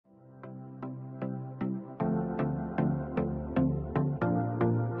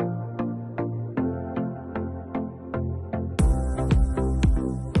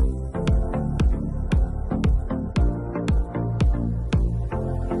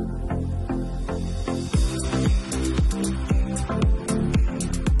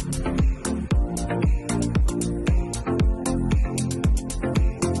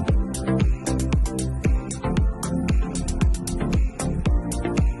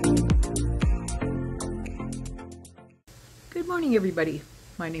morning, everybody.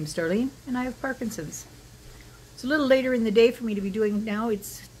 My name's Darlene, and I have Parkinson's. It's a little later in the day for me to be doing now.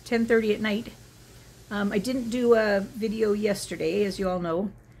 It's 10:30 at night. I didn't do a video yesterday, as you all know.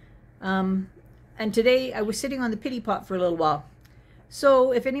 And today I was sitting on the pity pot for a little while.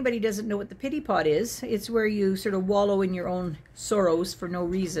 So if anybody doesn't know what the pity pot is, it's where you sort of wallow in your own sorrows for no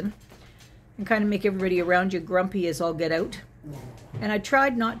reason and kind of make everybody around you grumpy as all get out. And I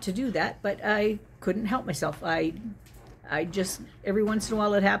tried not to do that, but I couldn't help myself. I just, every once in a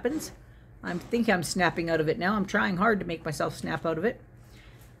while it happens. I think I'm snapping out of it now. I'm trying hard to make myself snap out of it.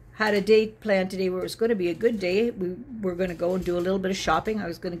 Had a day planned today where it was going to be a good day. We were going to go and do a little bit of shopping. I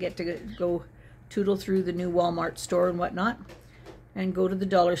was going to get to go tootle through the new Walmart store and whatnot and go to the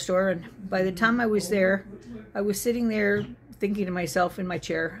dollar store. And by the time I was there, I was sitting there thinking to myself in my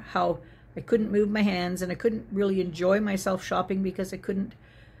chair how I couldn't move my hands and I couldn't really enjoy myself shopping because I couldn't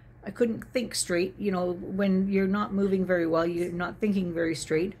think straight. You know, when you're not moving very well, you're not thinking very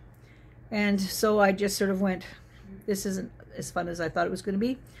straight. And so I just sort of went, this isn't as fun as I thought it was going to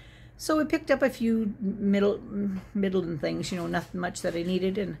be. So I picked up a few middling things, you know, nothing much that I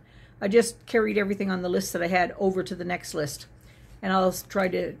needed. And I just carried everything on the list that I had over to the next list. And I'll try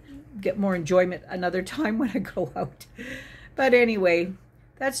to get more enjoyment another time when I go out. But anyway,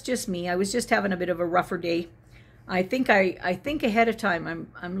 that's just me. I was just having a bit of a rougher day. I think ahead of time.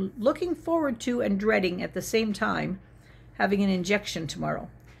 I'm looking forward to and dreading at the same time having an injection tomorrow.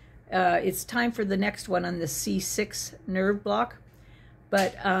 It's time for the next one on the C6 nerve block,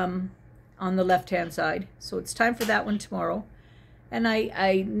 but on the left-hand side. So it's time for that one tomorrow. And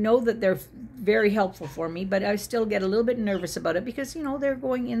I know that they're very helpful for me, but I still get a little bit nervous about it because, you know, they're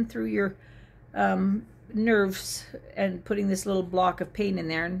going in through your nerves and putting this little block of pain in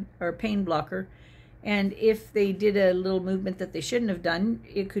there, or a pain blocker. And if they did a little movement that they shouldn't have done,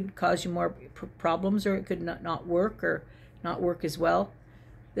 it could cause you more problems, or it could not work, or not work as well.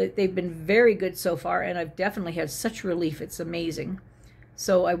 They've been very good so far, and I've definitely had such relief. It's amazing.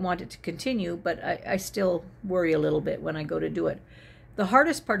 So I want it to continue, but I still worry a little bit when I go to do it. The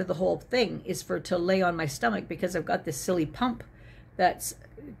hardest part of the whole thing is to lay on my stomach because I've got this silly pump that's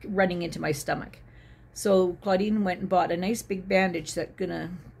running into my stomach. So Claudine went and bought a nice big bandage that's gonna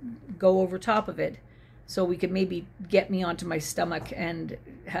go over top of it so we can maybe get me onto my stomach and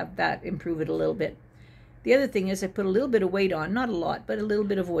have that improve it a little bit. The other thing is I put a little bit of weight on, not a lot, but a little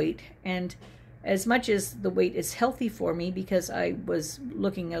bit of weight. And as much as the weight is healthy for me because I was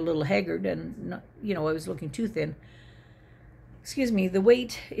looking a little haggard and, not, you know, I was looking too thin. Excuse me, the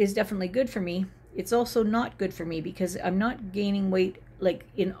weight is definitely good for me. It's also not good for me because I'm not gaining weight like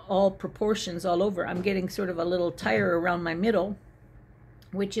in all proportions all over. I'm getting sort of a little tire around my middle,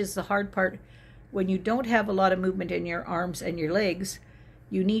 which is the hard part. When you don't have a lot of movement in your arms and your legs,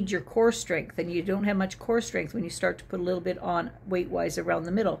 you need your core strength, and you don't have much core strength when you start to put a little bit on weight-wise around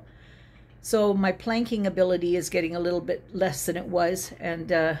the middle. So my planking ability is getting a little bit less than it was,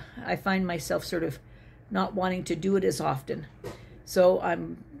 and I find myself sort of not wanting to do it as often. So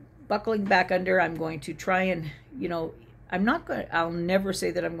I'm buckling back under. I'm going to try and, you know, I'll never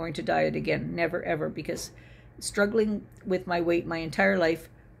say that I'm going to diet again, never ever, because struggling with my weight my entire life,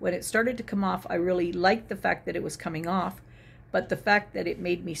 when it started to come off, I really liked the fact that it was coming off. But the fact that it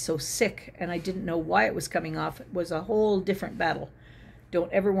made me so sick and I didn't know why it was coming off was a whole different battle.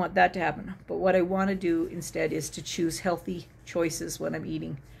 Don't ever want that to happen. But what I want to do instead is to choose healthy choices when I'm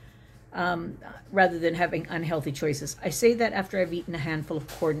eating, rather than having unhealthy choices. I say that after I've eaten a handful of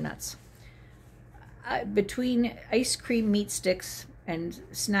corn nuts. Between ice cream, meat sticks, and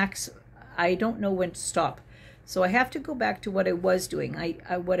snacks, I don't know when to stop. So I have to go back to what I was doing.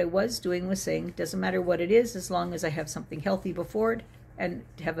 What I was doing was saying, it doesn't matter what it is, as long as I have something healthy before it and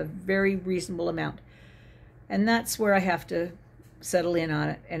have a very reasonable amount. And that's where I have to settle in on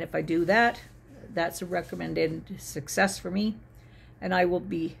it. And if I do that, that's a recommended success for me, and I will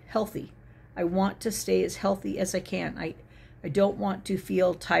be healthy. I want to stay as healthy as I can. I don't want to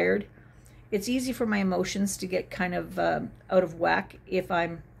feel tired. It's easy for my emotions to get kind of out of whack if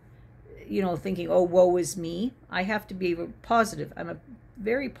I'm, you know, thinking, oh, woe is me. I have to be positive. I'm a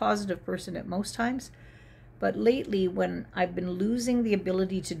very positive person at most times. But lately, when I've been losing the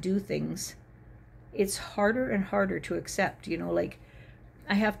ability to do things, it's harder and harder to accept. You know, like,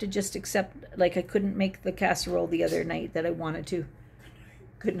 I have to just accept, like, I couldn't make the casserole the other night that I wanted to.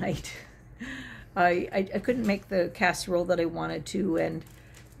 Good night. I couldn't make the casserole that I wanted to, and,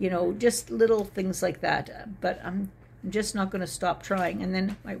 you know, just little things like that. But I'm just not going to stop trying. And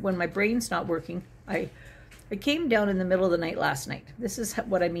then when my brain's not working, I came down in the middle of the night last night. This is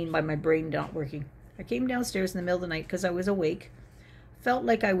what I mean by my brain not working. I came downstairs in the middle of the night because I was awake. Felt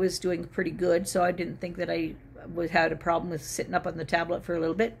like I was doing pretty good, so I didn't think that I had a problem with sitting up on the tablet for a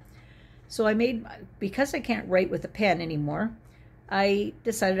little bit. So because I can't write with a pen anymore, I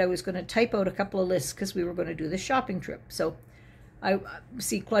decided I was going to type out a couple of lists because we were going to do the shopping trip. So I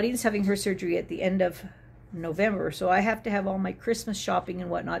see Claudine's having her surgery at the end of November, so I have to have all my Christmas shopping and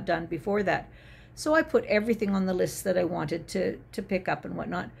whatnot done before that. So I put everything on the list that I wanted to pick up and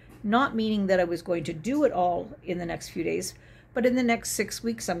whatnot, not meaning that I was going to do it all in the next few days, but in the next 6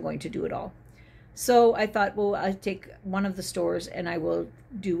 weeks I'm going to do it all. So I thought, well, I'll take one of the stores and I will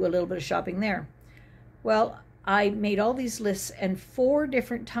do a little bit of shopping there. Well, I made all these lists, and 4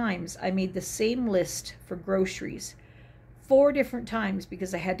 different times I made the same list for groceries. 4 different times,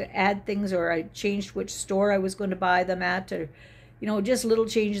 because I had to add things, or I changed which store I was going to buy them at, or, you know, just little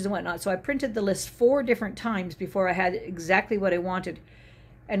changes and whatnot. So I printed the list 4 different times before I had exactly what I wanted.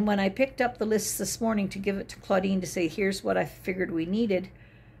 And when I picked up the list this morning to give it to Claudine to say, here's what I figured we needed,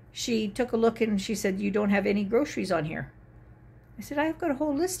 she took a look and she said, you don't have any groceries on here. I said, I've got a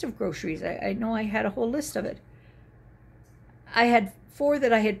whole list of groceries. I know I had a whole list of it. I had 4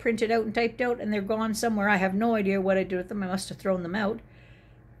 that I had printed out and typed out, and they're gone somewhere. I have no idea what I did with them. I must have thrown them out.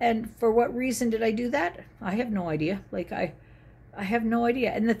 And for what reason did I do that? I have no idea. Like, I have no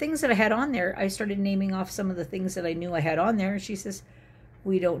idea. And the things that I had on there, I started naming off some of the things that I knew I had on there. And she says,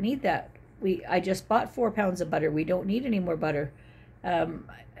 we don't need that. I just bought 4 pounds of butter. We don't need any more butter.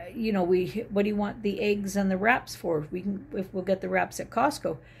 You know, what do you want the eggs and the wraps for? We'll get the wraps at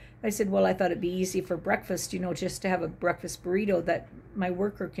Costco. I said, well, I thought it'd be easy for breakfast, you know, just to have a breakfast burrito that my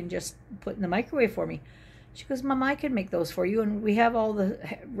worker can just put in the microwave for me. She goes, Mom, I can make those for you, and we have all the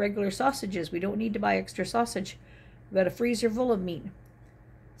regular sausages. We don't need to buy extra sausage. We've got a freezer full of meat.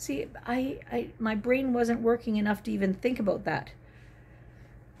 See, my brain wasn't working enough to even think about that.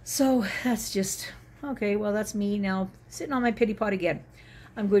 So that's just, okay, well, that's me now sitting on my pity pot again.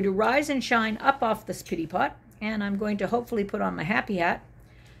 I'm going to rise and shine up off this pity pot, and I'm going to hopefully put on my happy hat.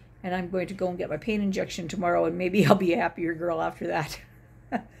 And I'm going to go and get my pain injection tomorrow, and maybe I'll be a happier girl after that.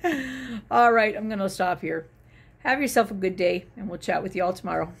 All right, I'm going to stop here. Have yourself a good day, and we'll chat with you all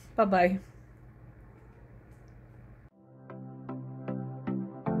tomorrow. Bye-bye.